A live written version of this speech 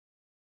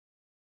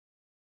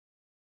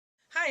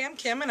Hi, I'm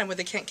Kim and I'm with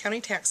the Kent County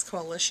Tax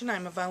Coalition.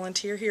 I'm a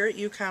volunteer here at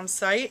UCOM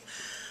site.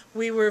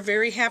 We were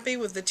very happy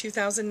with the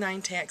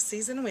 2009 tax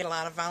season. We had a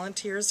lot of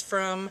volunteers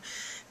from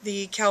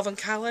the Calvin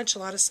College. A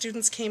lot of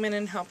students came in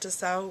and helped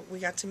us out. We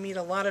got to meet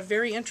a lot of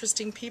very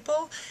interesting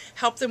people,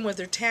 help them with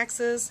their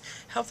taxes,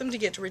 help them to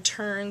get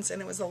returns,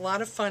 and it was a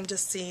lot of fun to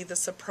see the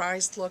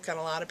surprised look on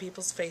a lot of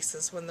people's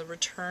faces when the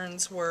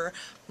returns were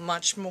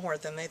much more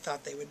than they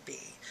thought they would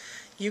be.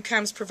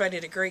 UCOM's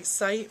provided a great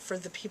site for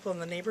the people in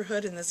the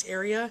neighborhood in this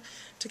area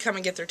to come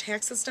and get their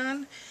taxes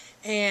done,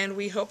 and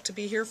we hope to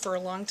be here for a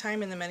long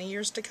time in the many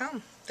years to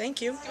come.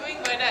 Thank you. Doing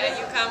VITA at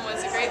UCOM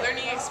was a great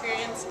learning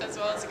experience as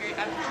well as a great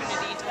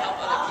opportunity to help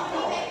other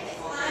people.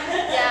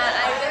 Yeah,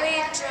 I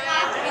really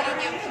enjoyed meeting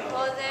new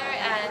people there,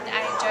 and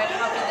I enjoyed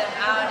helping them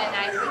out, and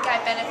I think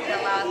I benefited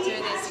a lot through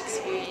this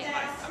experience.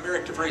 I'm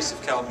Eric DeVries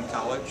of Calvin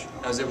College.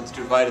 I was able to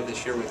do VITA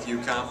this year with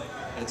UCOM.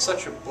 And it's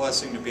such a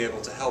blessing to be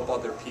able to help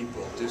other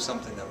people do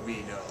something that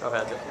we know.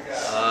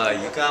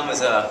 UCOM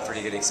was a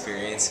pretty good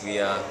experience. We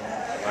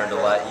learned a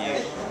lot.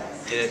 You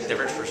get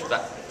different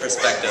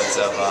perspectives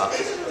of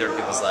different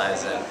people's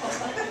lives, and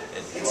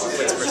it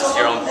puts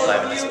your own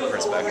life into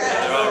perspective.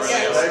 They're all really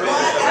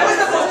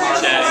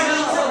chatty.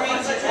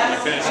 When we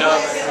finish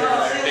up,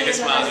 biggest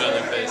smiles are on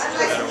their face, no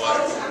matter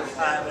what.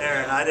 I'm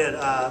Aaron. I did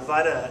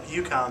VITA at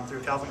UCOM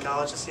through Calvin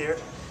College this year.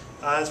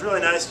 It was really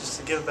nice just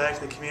to give back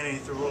to the community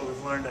through what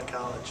we've learned at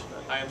college.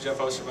 Hi, I'm Jeff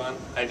Osterban.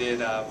 I did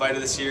VITA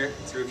this year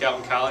through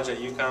Calvin College at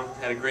UCOM.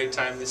 Had a great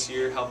time this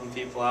year helping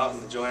people out,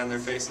 and the joy on their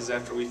faces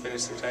after we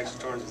finished their tax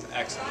returns was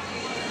excellent.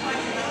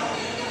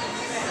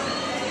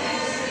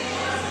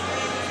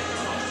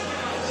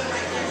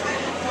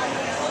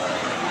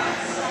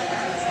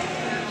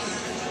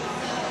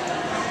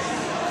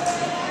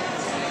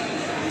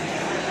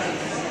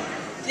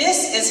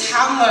 This is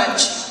how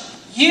much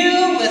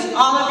you, with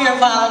all of your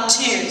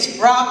volunteers,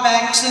 brought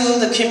back to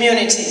the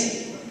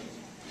community.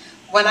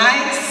 When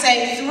I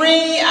say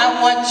 3, I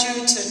want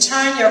you to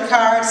turn your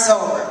cards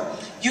over.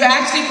 You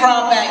actually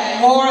brought back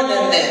more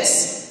than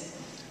this.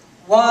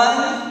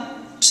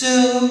 1,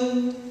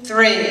 2,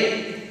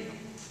 3.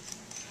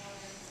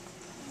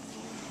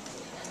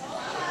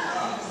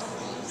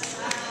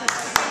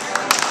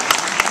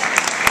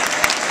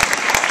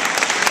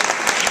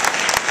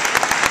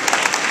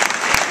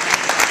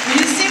 Do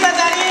you see what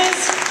that is?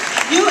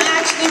 You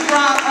actually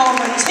brought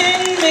over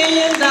 $10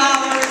 million,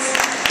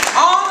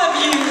 all of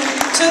you,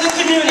 to the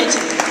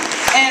community.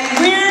 And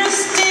we're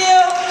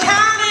still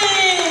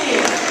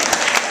counting.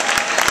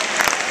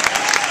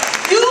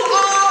 You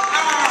all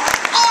are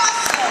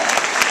awesome.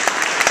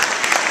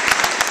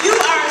 You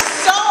are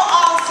so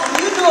awesome.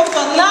 You do a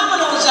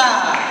phenomenal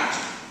job.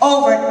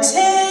 Over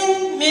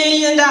 $10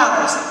 million.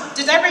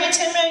 Did I bring you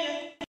 $10 million?